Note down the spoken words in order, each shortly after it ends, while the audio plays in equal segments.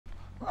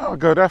Well,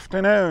 good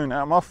afternoon.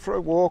 I'm off for a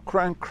walk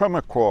around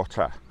Crummock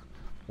Water.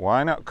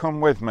 Why not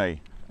come with me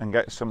and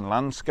get some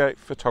landscape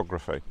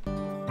photography? You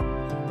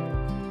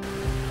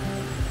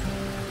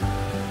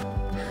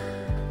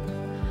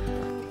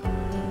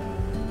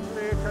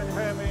can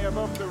hear me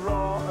above the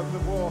roar of the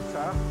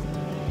water.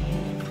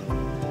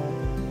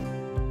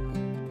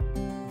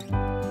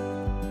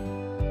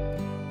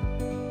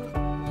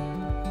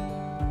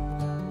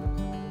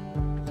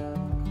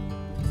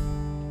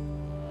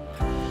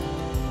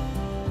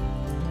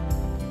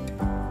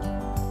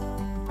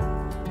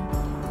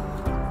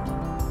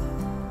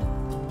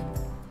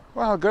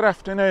 Well, good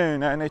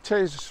afternoon, and it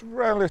is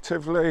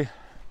relatively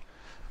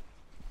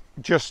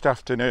just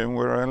afternoon.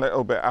 We're a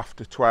little bit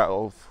after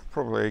 12,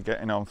 probably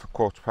getting on for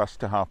 12:15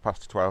 to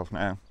 12:30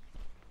 now.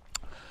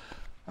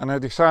 And I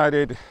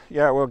decided,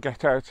 yeah, we'll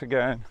get out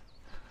again.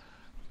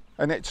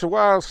 And it's a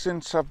while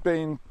since I've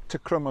been to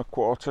Crummock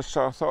Water,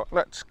 so I thought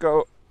let's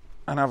go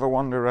and have a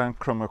wander around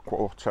Crummock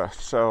Water.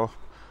 So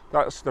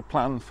that's the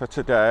plan for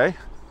today.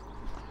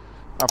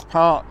 I've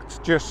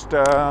parked just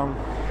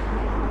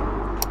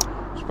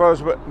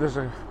suppose there's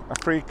a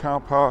free car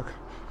park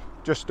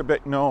just a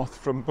bit north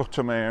from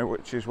Buttermere,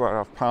 which is where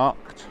I've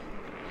parked,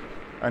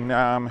 and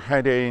now I'm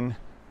heading,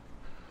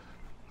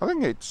 I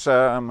think it's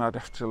I'd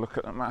have to look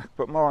at the map,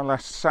 but more or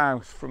less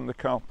south from the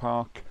car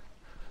park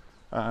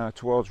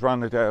towards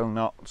Ranadale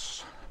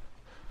Knots,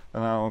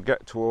 and I'll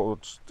get to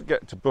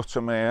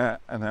Buttermere,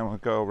 and then we'll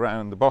go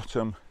around the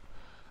bottom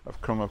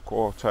of Crummock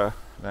Water,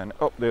 then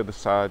up the other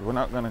side. We're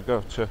not going to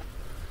go to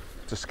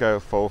Scale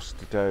Falls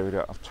today, we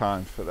don't have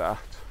time for that.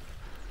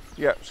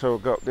 Yep, so we'll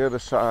go up the other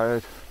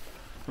side,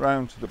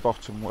 round to the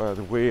bottom where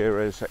the weir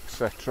is,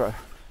 etc.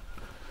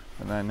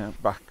 And then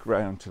back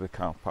round to the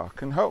car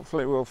park. And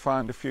hopefully we'll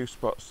find a few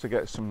spots to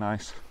get some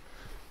nice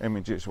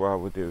images while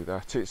we do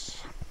that.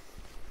 It's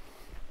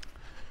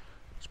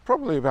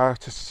probably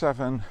about a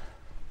 7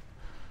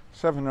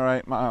 or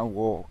 8 mile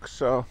walk.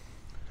 So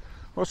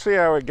we'll see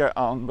how we get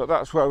on, but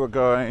that's where we're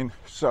going.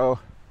 So,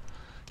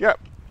 yep,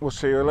 we'll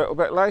see you a little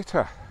bit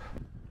later.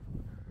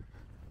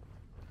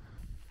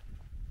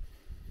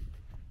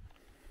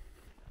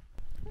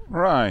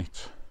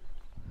 Right,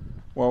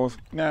 well, we've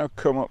now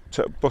come up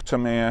to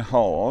Buttermere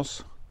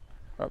Hause.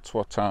 That's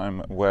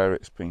where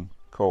it's been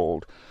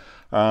called.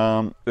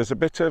 There's a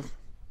bit of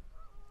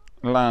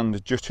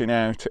land jutting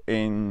out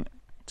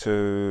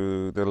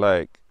into the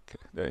lake.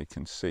 There you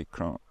can see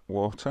Crummock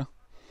Water,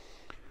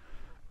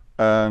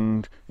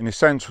 and in a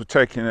sense we're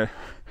taking a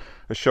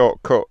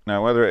shortcut.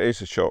 Now, whether it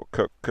is a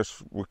shortcut,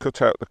 because we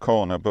cut out the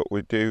corner, but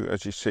we do,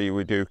 as you see,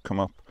 we do come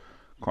up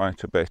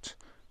quite a bit,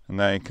 and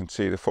there you can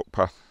see the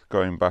footpath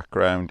going back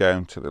round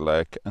down to the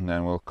lake, and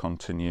then we'll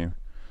continue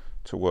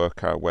to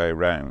work our way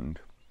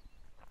round.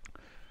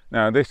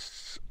 Now,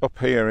 this up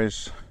here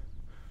is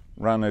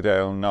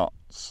Ranadale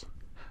Knots.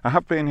 I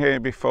have been here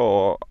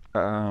before.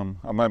 I'll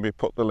maybe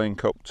put the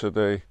link up to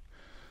the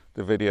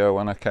video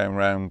when I came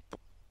round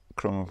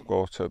Crummock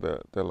Water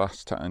the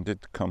last time. I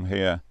did come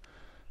here.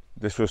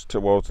 This was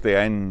towards the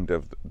end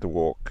of the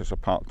walk because I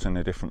parked in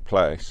a different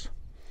place.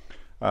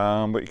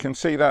 But you can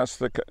see that's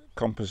the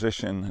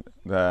composition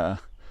there.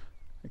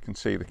 You can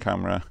see the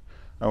camera,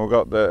 and we've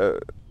got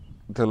the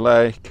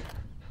lake,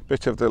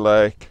 bit of the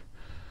lake,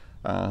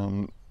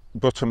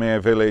 Buttermere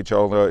village,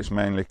 although it's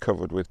mainly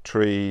covered with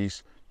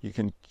trees. I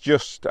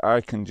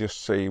can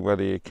just see,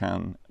 whether you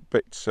can,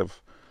 bits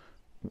of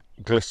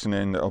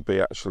glistening that'll be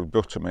actually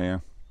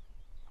Buttermere.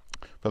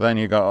 But then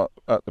you got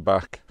at the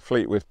back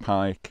Fleetwood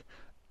Pike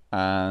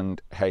and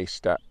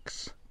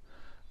Haystacks,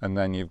 and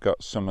then you've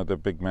got some of the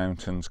big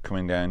mountains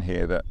coming down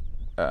here that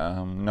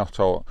not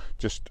all,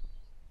 just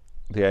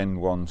the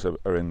end ones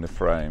are in the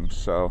frame.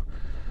 So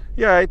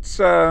yeah, it's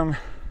not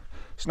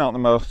the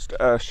most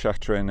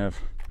earth-shattering of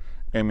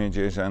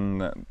images,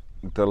 and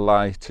the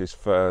light is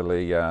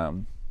fairly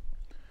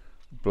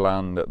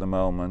bland at the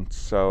moment.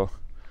 So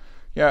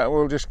yeah,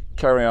 we'll just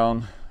carry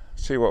on,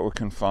 see what we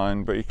can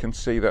find, but you can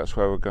see that's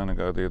where we're going to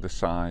go, the other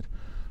side.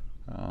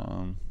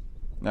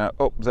 Now,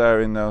 up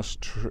there in those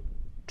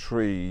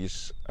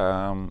trees,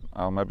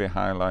 I'll maybe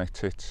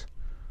highlight it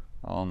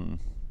on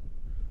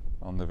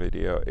the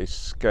video, is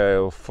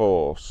Scale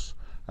Falls,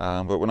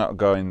 but we're not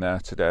going there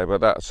today, but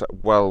that's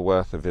well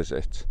worth a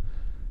visit.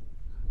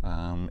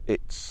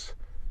 It's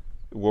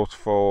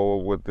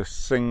waterfall with the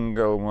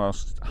single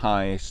most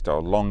highest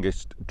or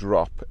longest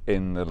drop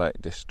in the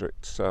Lake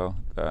District, so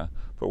but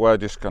we're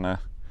just going to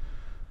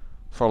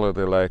follow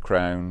the lake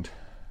round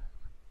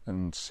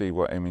and see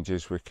what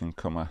images we can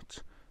come at.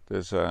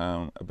 There's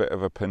a bit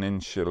of a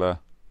peninsula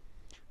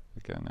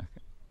again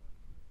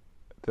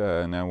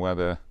there. Now,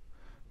 whether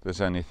there's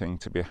anything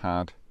to be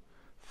had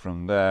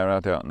from there,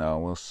 I don't know,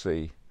 we'll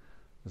see.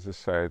 As I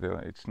say,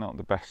 it's not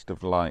the best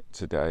of light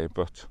today,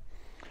 but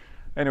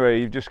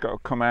anyway, you've just got to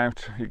come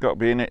out, you've got to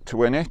be in it to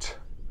win it,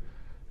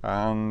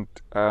 and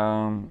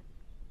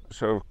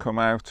so come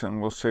out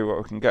and we'll see what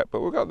we can get.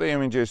 But we've got the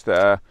images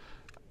there.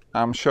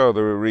 I'm sure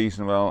they're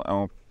reasonable, and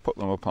we'll put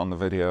them up on the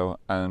video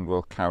and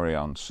we'll carry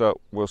on.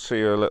 So we'll see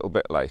you a little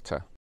bit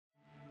later.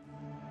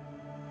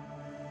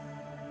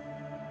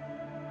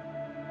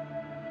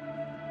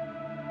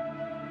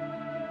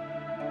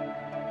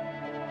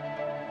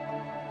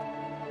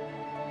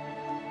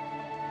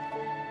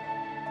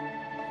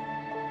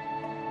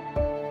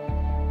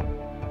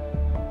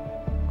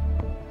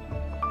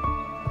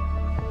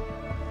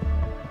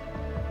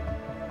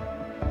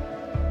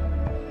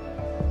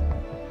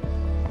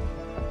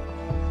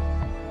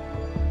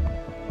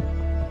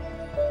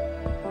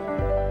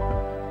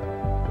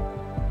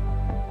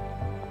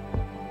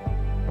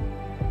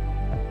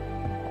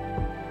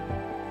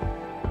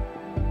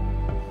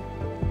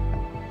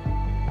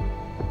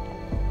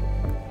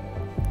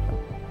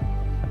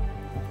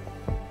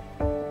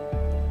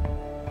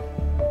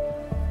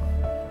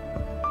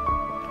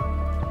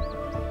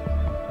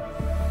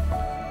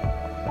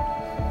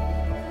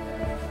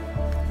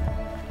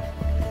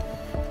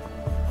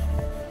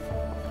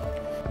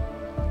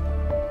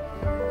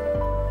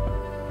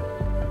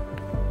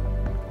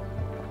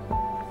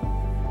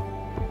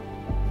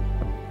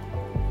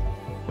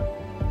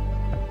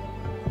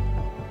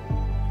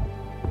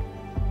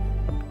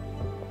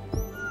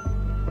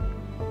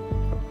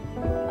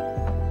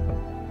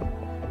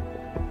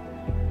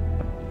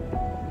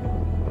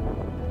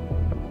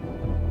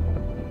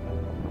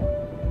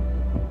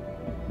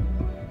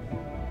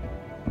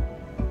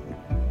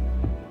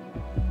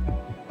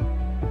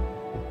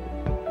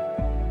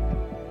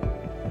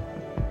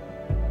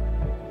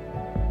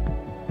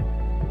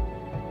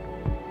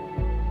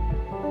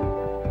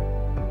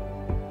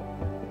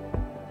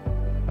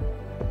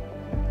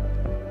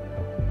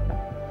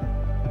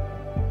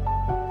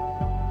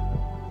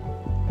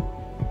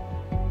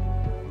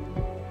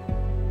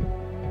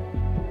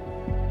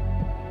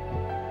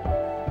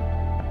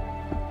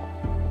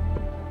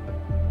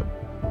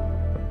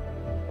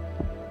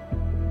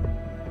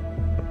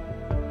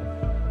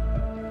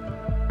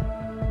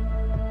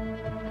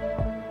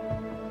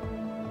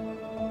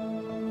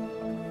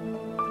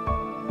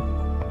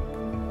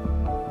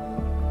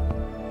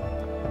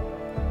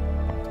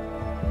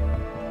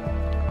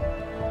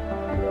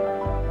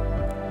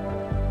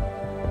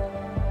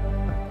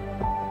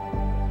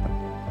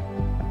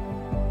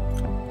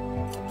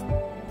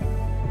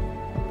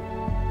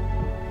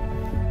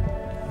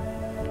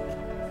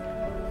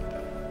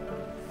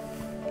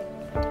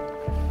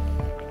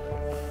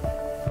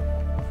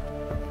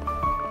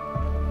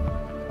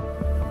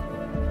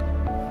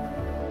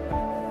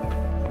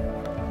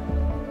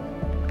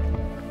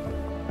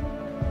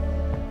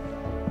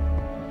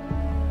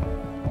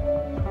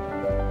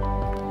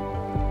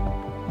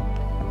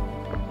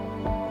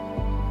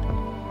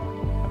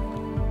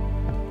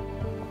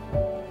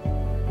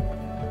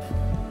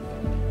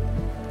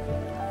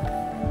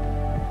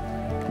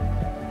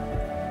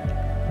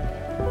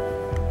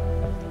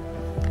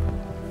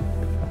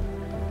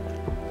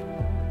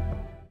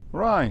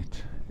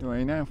 Right,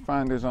 we now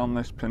find us on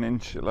this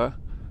peninsula,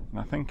 and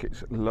I think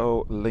it's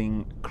Low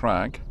Ling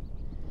Crag,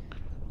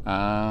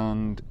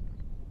 and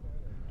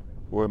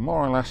we're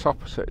more or less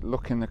opposite,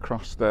 looking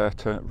across there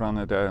to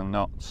Ranadale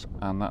Knots,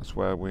 and that's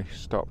where we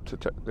stopped to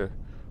take the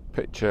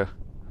picture,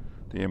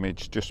 the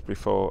image just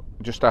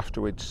after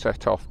we'd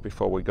set off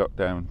before we got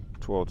down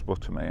towards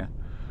Buttermere.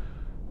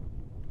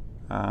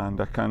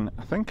 And I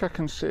think I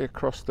can see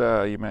across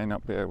there. You may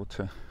not be able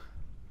to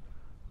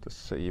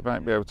see, you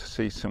might be able to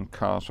see some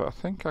cars, but I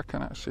think I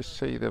can actually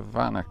see the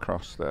van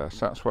across there,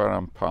 so that's where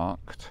I'm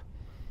parked,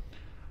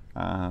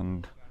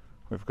 and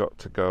we've got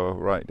to go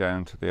right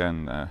down to the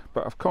end there.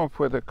 But I've come up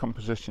with a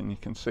composition. You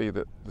can see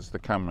that there's the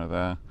camera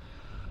there.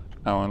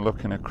 Now I'm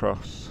looking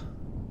across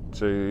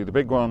to the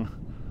big one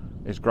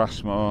is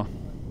Grassmoor,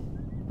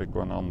 big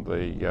one on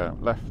the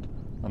left,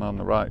 and on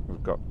the right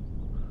we've got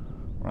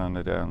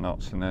Ranadale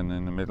Knots, and then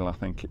in the middle I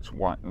think it's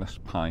Whiteless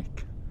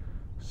Pike.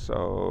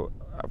 So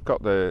I've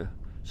got the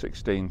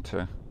 16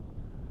 to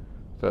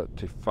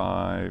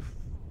 35mm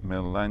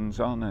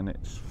lens on, and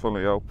it's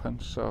fully open,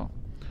 so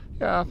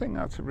yeah, I think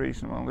that's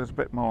reasonable. There's a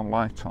bit more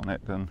light on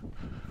it than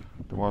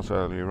there was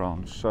earlier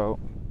on, so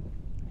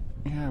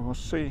yeah, we'll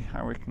see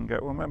how we can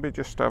get. We'll maybe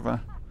just have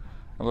a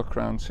look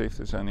around, see if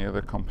there's any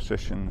other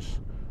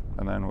compositions,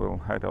 and then we'll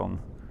head on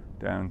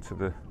down to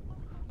the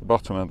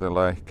bottom of the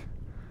lake,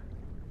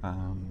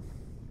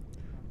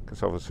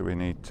 because obviously we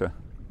need to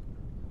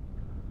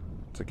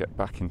get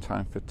back in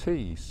time for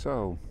tea.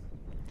 So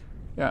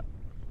yeah,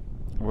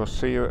 we'll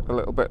see you a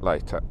little bit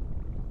later.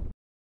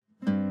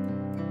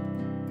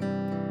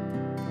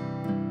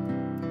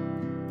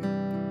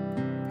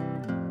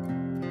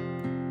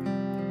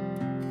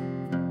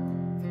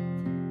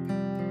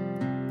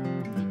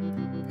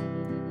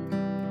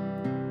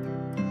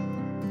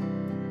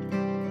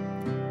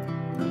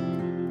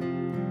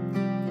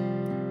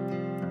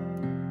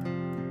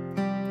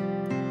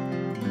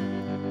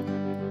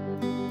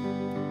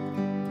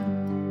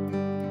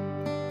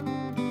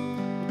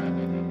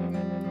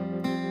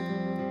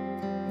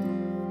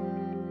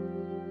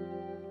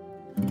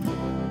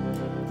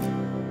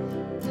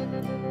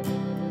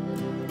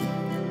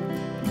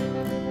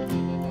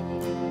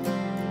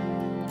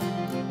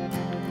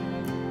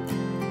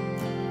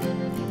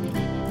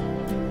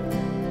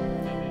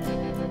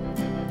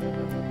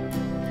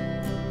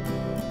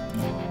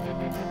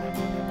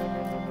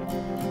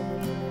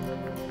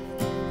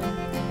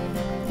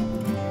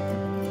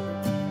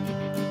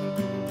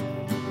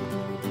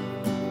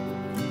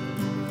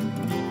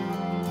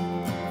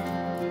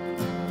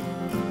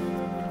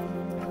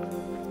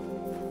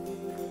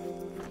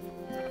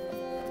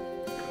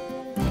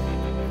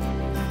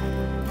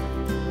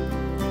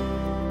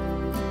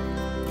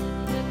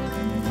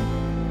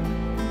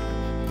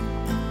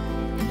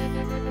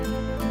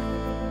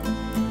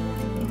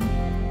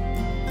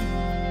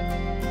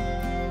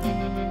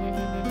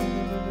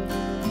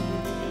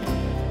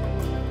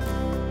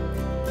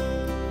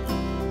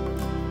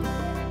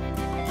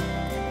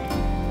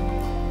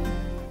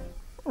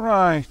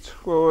 Right,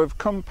 well, we've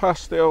come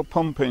past the old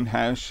pumping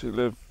house. You'll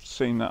have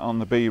seen that on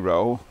the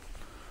B-roll,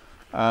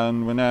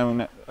 and we're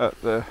now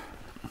at the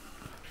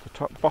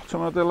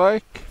bottom of the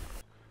lake,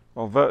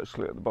 or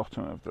virtually at the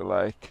bottom of the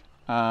lake,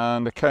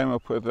 and I came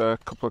up with a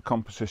couple of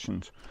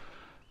compositions.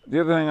 The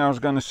other thing I was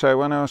going to say,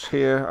 when I was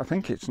here, I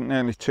think it's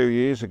nearly 2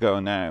 years ago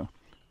now,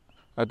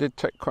 I did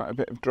take quite a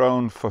bit of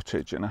drone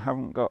footage, and I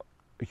haven't got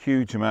a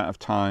huge amount of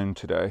time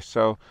today,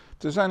 so if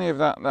there's any of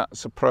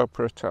that's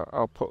appropriate,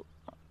 I'll put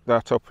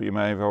that up. You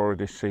may have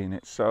already seen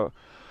it. So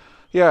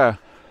yeah,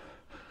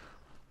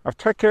 I've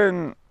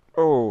taken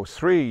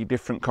 3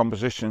 different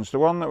compositions. The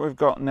one that we've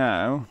got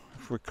now,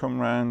 if we come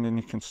round and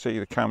you can see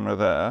the camera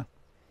there,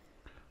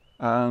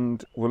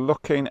 and we're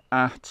looking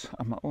at,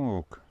 I'm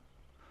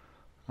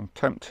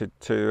tempted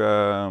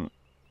to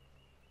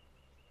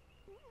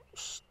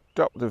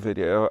stop the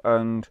video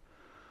and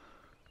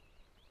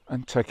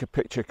take a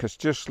picture, because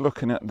just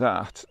looking at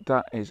that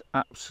is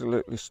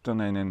absolutely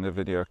stunning in the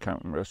video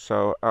camera.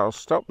 So I'll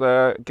stop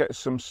there, get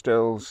some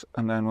stills,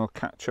 and then we'll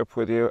catch up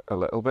with you a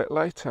little bit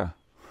later.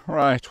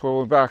 Right, well,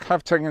 we're back.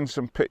 I've taken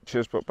some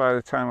pictures, but by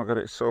the time I got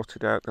it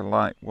sorted out, the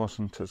light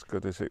wasn't as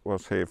good as it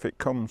was here. If it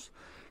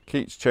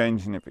keeps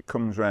changing, if it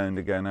comes round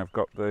again, I've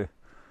got the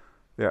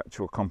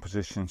actual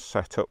composition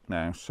set up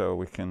now, so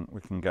we can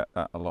get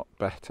that a lot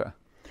better.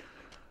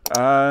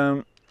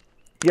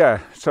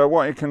 Yeah, so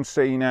what you can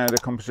see now, the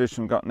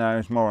composition I've got now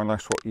is more or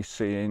less what you're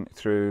seeing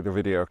through the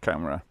video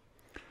camera.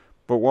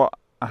 But what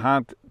I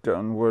had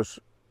done was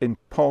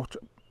put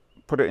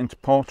it into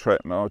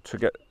portrait mode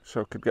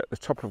so I could get the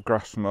top of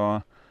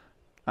Grassmoor,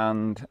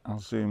 and I'll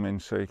zoom in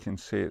so you can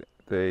see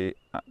the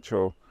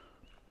actual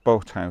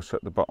boathouse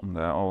at the bottom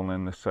there, all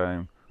in the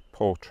same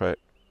portrait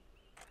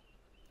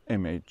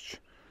image.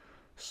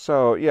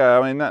 So yeah,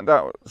 I mean that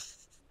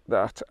was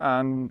that,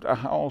 and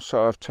I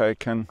also have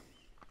taken,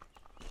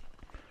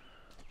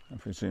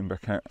 if we zoom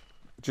back out,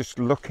 just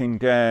looking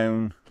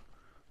down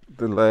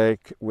the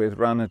lake with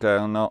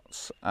Ranadale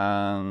Knots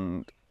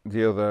and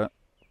the other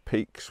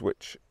peaks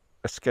which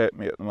escaped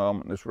me at the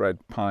moment. There's red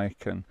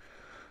pike and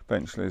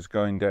eventually it's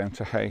going down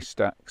to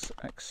haystacks,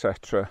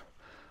 etc.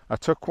 I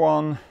took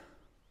one,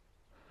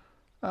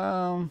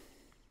 sort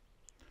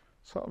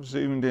of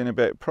zoomed in a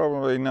bit,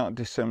 probably not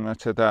dissimilar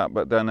to that,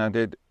 but then I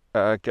did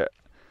get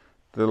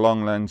the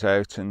long lens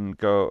out and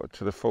go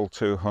to the full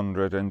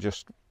 200 and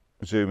just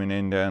zooming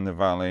in down the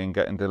valley and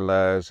getting the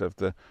layers of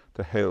the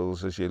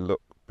hills as you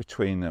look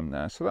between them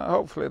there. So that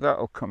hopefully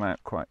that'll come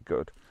out quite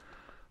good.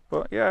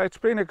 But yeah, it's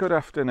been a good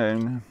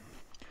afternoon.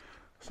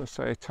 As I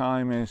say,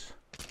 time is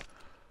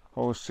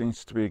always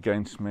seems to be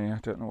against me. I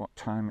don't know what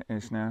time it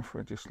is now. If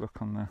we just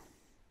look on the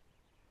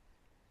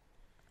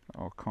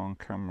Orcon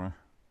camera.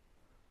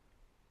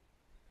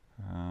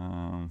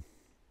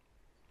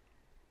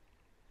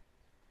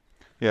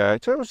 Yeah,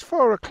 it was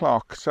 4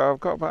 o'clock, so I've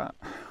got about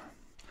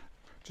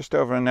just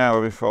over an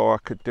hour before I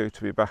could do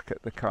to be back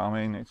at the car.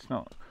 I mean, it's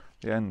not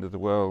the end of the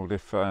world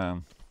if I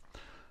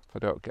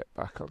don't get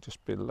back. I'll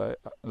just be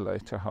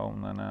later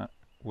home than I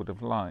would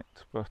have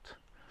liked. But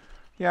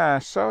yeah,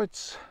 so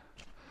it's,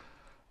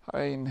 I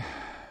mean,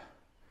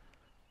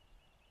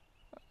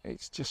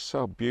 it's just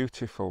so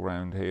beautiful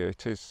round here.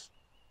 It is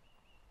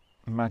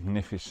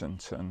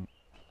magnificent, and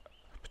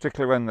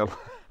particularly when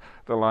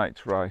the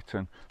light's right.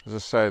 And as I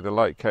say, the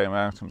light came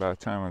out, and by the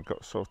time I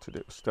got sorted,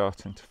 it was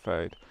starting to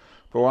fade.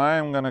 But what I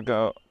am going to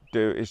go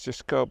do is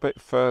just go a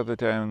bit further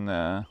down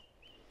there.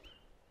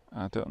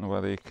 I don't know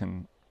whether you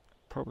can,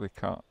 probably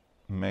can't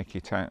make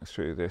it out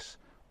through this,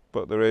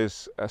 but there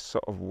is a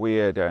sort of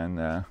weir down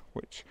there,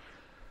 which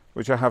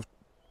I have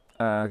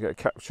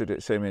captured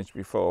its image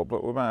before,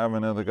 but we might have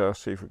another go,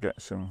 see if we get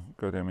some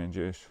good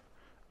images.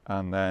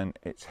 And then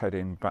it's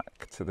heading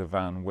back to the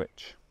van,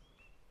 which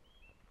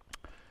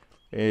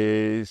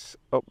is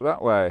up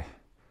that way.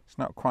 It's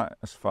not quite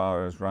as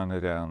far as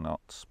Ranadale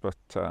Knots, but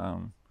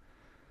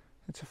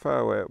it's a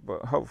fair way up,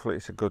 but hopefully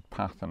it's a good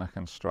path and I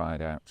can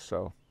stride out.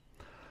 So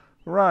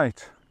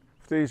right,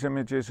 if these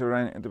images are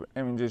any of the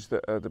images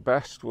that are the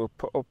best, we'll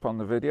put up on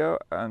the video,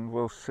 and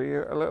we'll see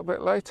you a little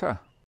bit later.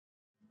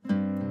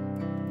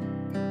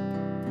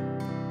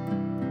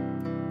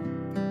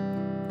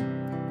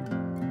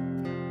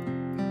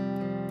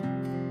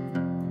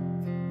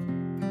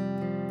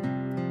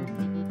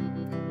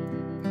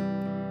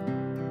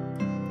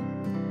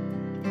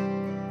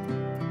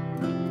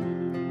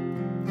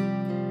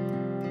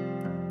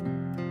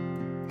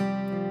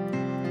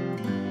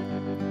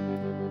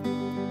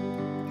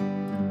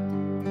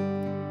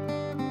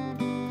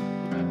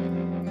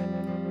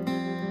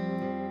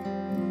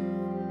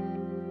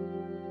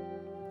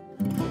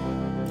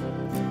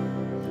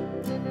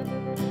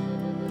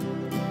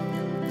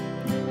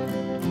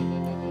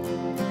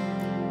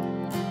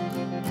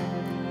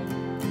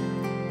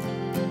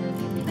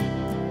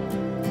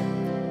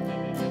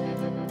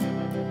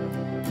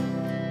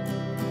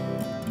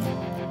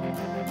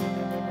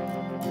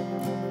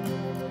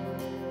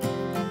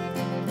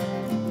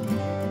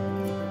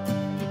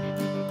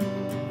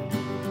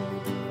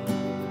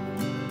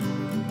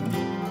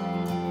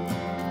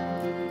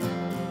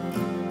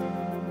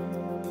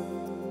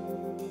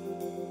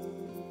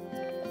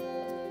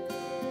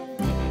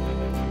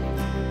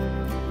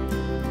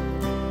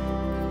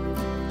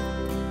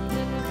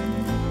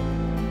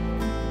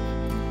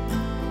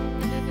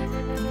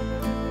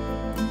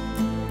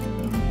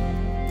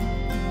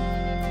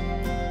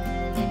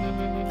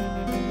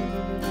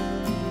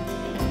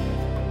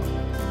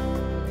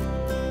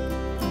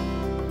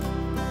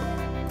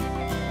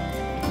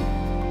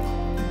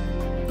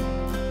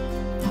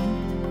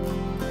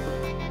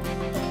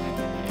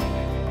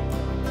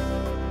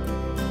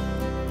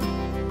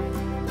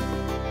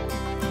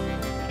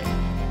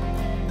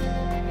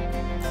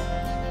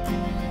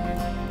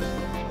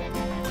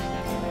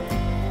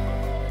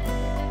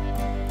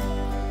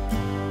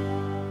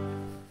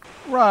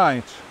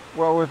 Right,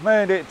 well, we've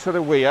made it to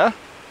the weir,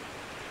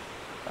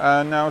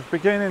 and I was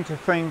beginning to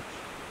think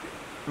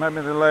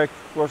maybe the lake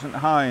wasn't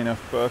high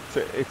enough, but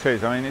it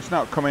is. I mean, it's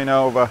not coming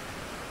over.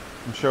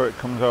 I'm sure it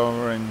comes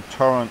over in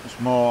torrents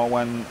more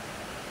when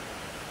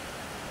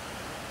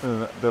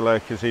the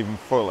lake is even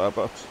fuller,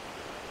 but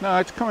no,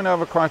 it's coming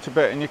over quite a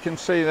bit, and you can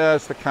see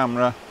there's the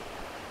camera,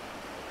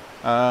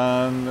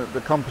 and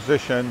the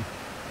composition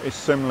is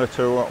similar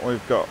to what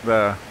we've got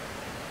there.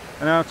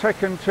 And I've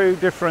taken two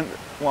different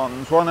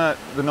ones, one at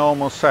the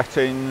normal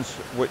settings,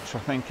 which I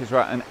think is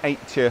about an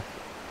 80th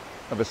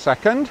of a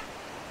second,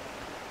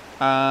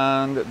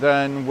 and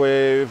then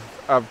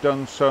I've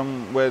done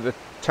some with a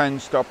 10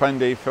 stop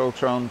ND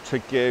filter on to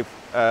give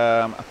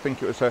I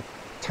think it was a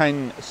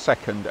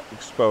 10-second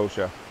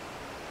exposure.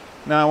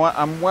 Now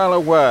I'm well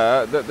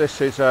aware that this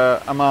is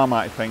a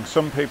Marmite thing.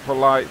 Some people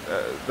like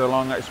the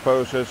long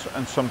exposures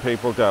and some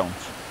people don't.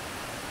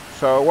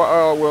 So what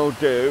I will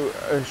do,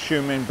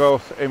 assuming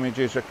both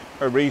images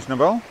are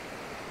reasonable,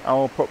 I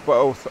will put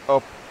both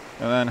up,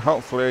 and then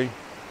hopefully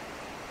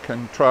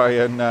can try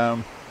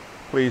and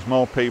please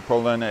more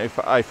people than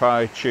if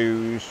I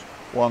choose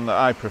one that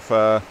I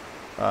prefer,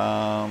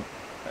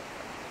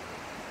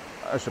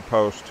 as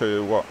opposed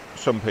to what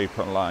some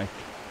people like.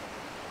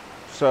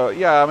 So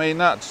yeah, I mean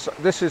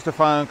this is the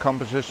final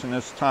composition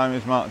as time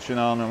is marching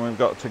on and we've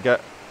got to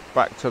get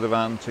back to the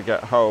van to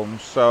get home.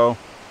 So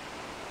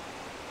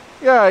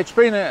yeah, it's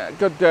been a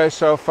good day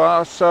so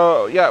far.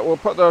 So yeah, we'll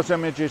put those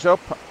images up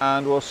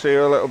and we'll see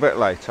you a little bit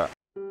later.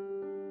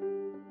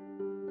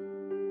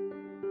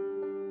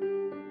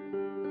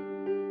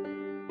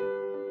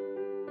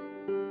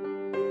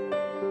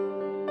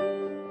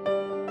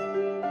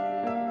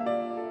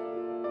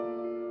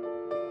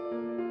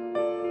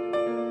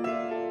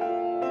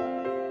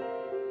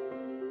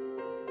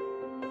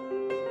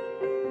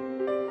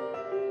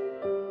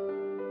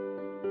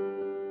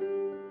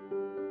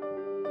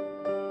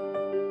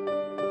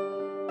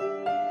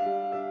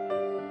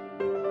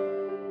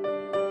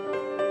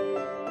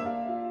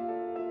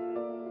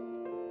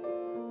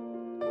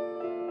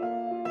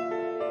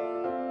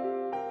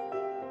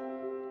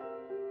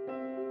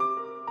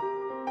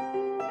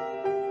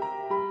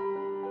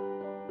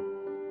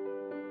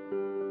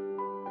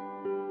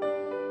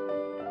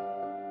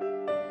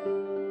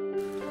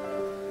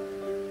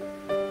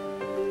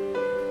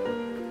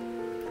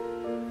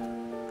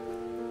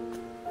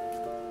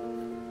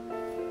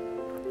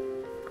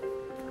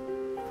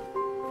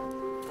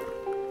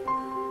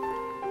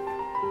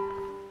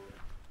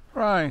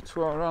 Right,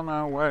 well, we're on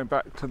our way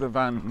back to the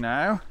van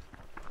now,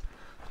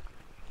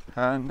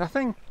 and I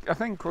think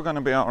we're going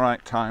to be all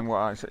right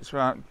time-wise. It's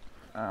about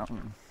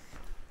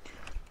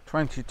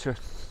 20 to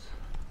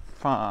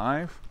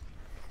 5,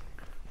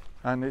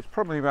 and it's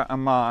probably about a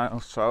mile.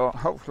 So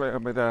hopefully I'll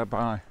be there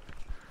by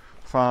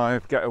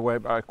 5, get away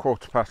by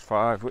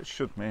 5:15, which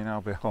should mean I'll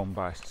be home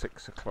by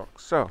 6 o'clock.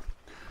 So,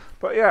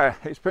 but yeah,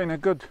 it's been a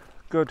good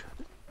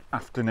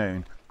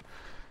afternoon.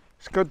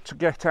 It's good to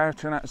get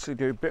out and actually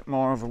do a bit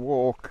more of a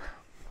walk.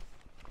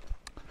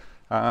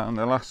 And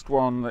the last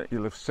one that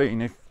you'll have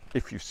seen,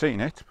 if you've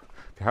seen it,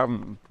 if you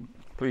haven't,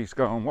 please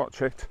go and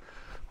watch it,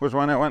 was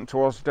when I went to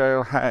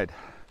Osdale Head.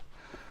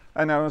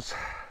 And I would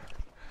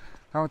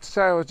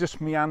say I was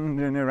just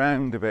meandering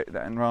around a bit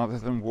then rather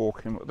than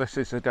walking, but this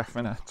is a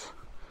definite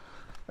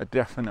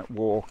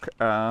walk.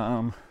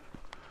 I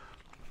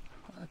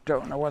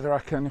don't know whether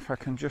if I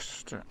can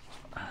just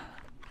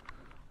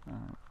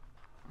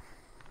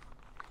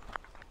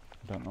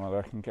I don't know whether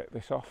I can get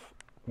this off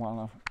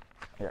while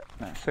yeah,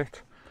 that's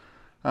it.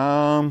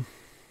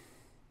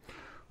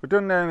 We've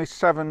done nearly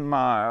 7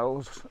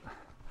 miles,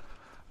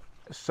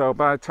 so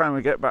by the time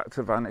we get back to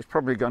the van it's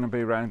probably going to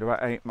be around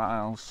about 8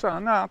 miles. So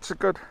no, it's a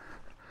good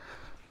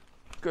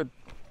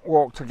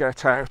walk to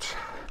get out.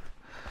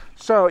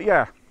 So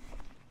yeah,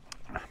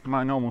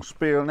 my normal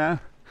spiel now.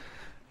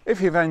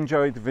 If you've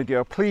enjoyed the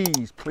video,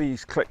 please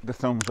click the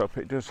thumbs up.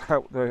 It does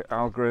help the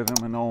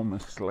algorithm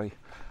enormously.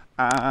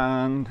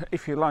 And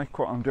if you like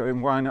what I'm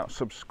doing, why not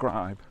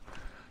subscribe?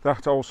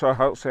 That also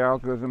helps the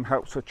algorithm,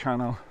 helps the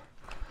channel.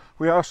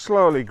 We are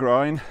slowly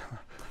growing.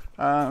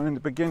 In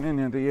the beginning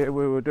of the year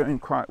we were doing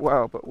quite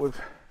well, but we're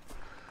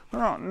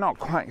not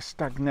quite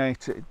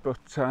stagnated,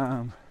 but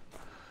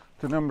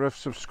the number of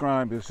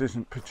subscribers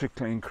isn't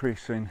particularly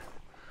increasing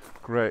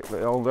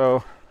greatly.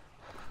 Although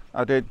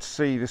I did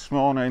see this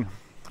morning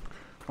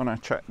when I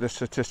checked the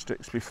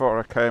statistics before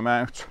I came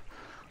out,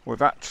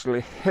 we've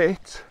actually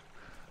hit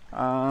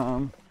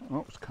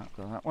oops, can't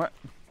go that way,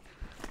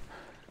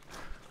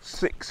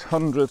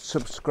 600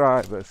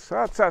 subscribers.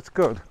 So that's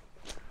good.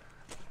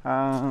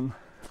 The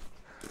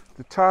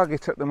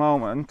target at the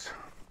moment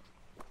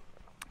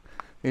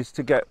is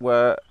to get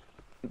where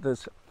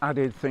there's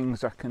added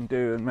things I can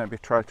do and maybe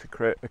try to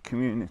create a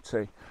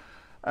community,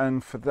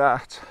 and for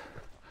that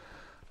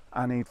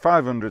I need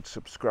 500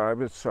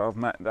 subscribers, so I've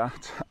met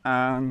that.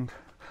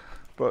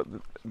 But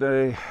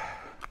the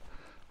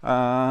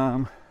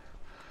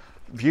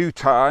view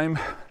time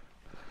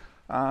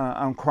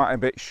I'm quite a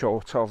bit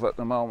short of at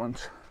the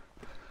moment.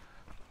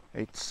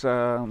 It's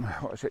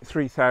what is it,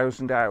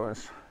 3,000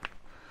 hours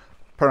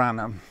per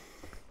annum,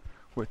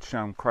 which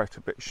I'm quite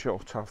a bit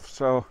short of.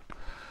 So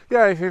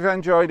yeah, if you've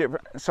enjoyed it,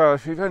 as I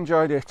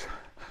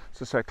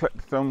say, click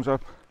the thumbs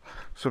up,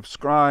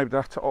 subscribe,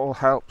 that all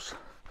helps,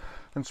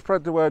 and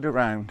spread the word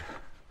around,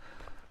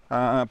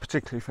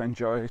 particularly if you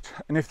enjoy it.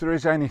 And if there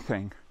is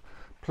anything,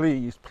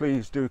 please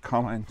do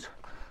comment.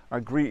 I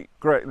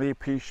greatly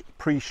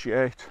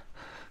appreciate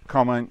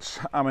comments.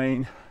 I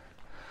mean,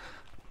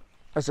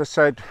 as I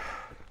said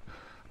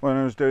when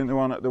I was doing the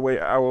one at the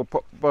wheel, I will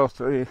put both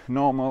the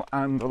normal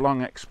and the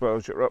long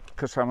exposure up,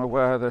 because I'm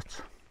aware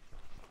that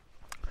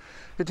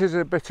it is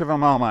a bit of a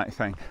Marmite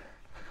thing.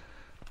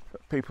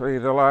 People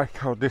either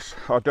like or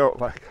don't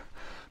like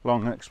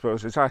long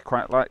exposures. I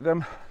quite like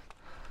them.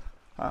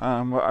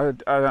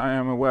 But I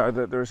am aware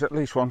that there is at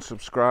least one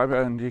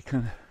subscriber, and you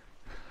can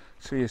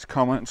see his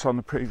comments on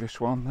the previous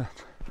one,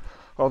 that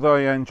although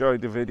he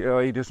enjoyed the video,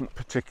 he doesn't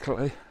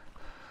particularly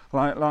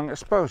like long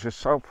exposures.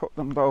 So I'll put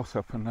them both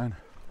up, and then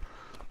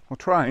we'll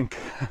try and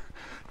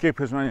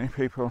keep as many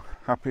people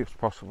happy as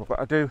possible. But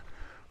I do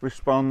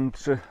respond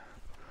to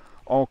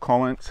all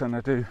comments, and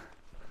I do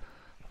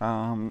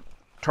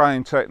try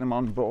and take them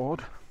on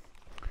board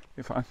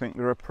if I think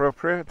they're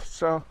appropriate.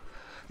 So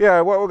yeah,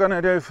 what we're going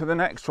to do for the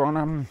next one,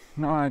 I'm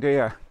no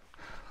idea.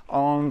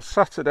 On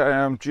Saturday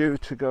I'm due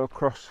to go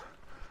across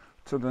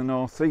to the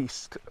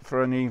northeast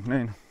for an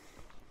evening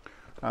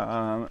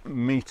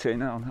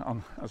meeting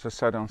on, as I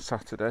said, on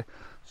Saturday.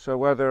 So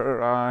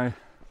whether I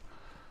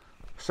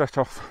set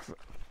off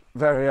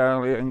very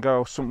early and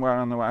go somewhere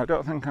on the way, I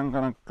don't think I'm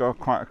going to go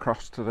quite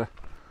across to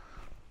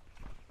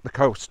the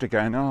coast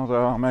again,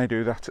 although I may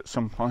do that at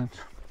some point.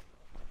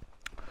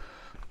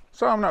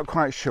 So I'm not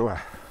quite sure,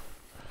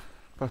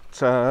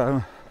 but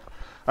I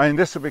mean,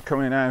 this will be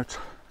coming out,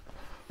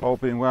 all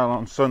being well,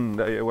 on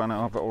Sunday when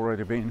I've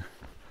already been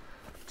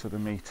to the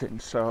meeting.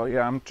 So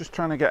yeah, I'm just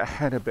trying to get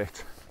ahead a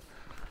bit.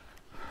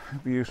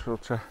 It'd be useful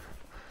to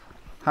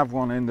have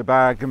one in the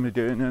bag and be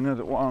doing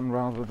another one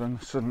rather than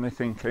suddenly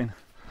thinking,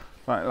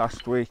 like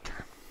last week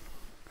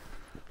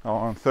or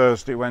on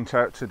Thursday, went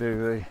out to do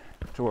the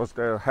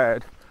Towardsdale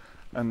Head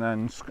and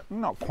then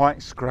not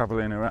quite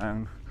scrabbling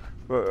around,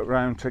 but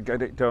around to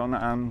get it done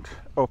and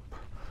up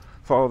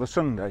for the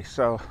Sunday.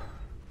 So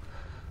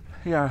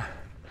yeah,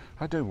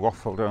 I do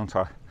waffle, don't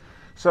I?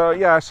 So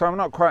yeah, so I'm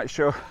not quite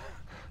sure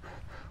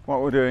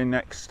what we're doing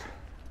next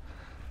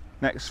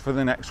for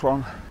the next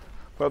one,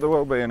 but there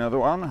will be another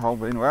one, all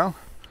being well,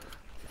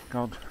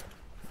 God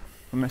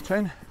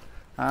permitting,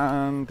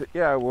 and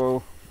yeah,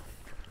 we'll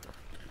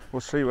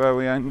see where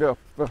we end up.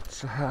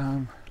 But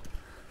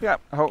yeah,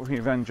 hopefully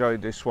you've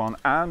enjoyed this one,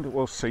 and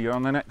we'll see you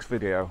on the next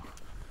video.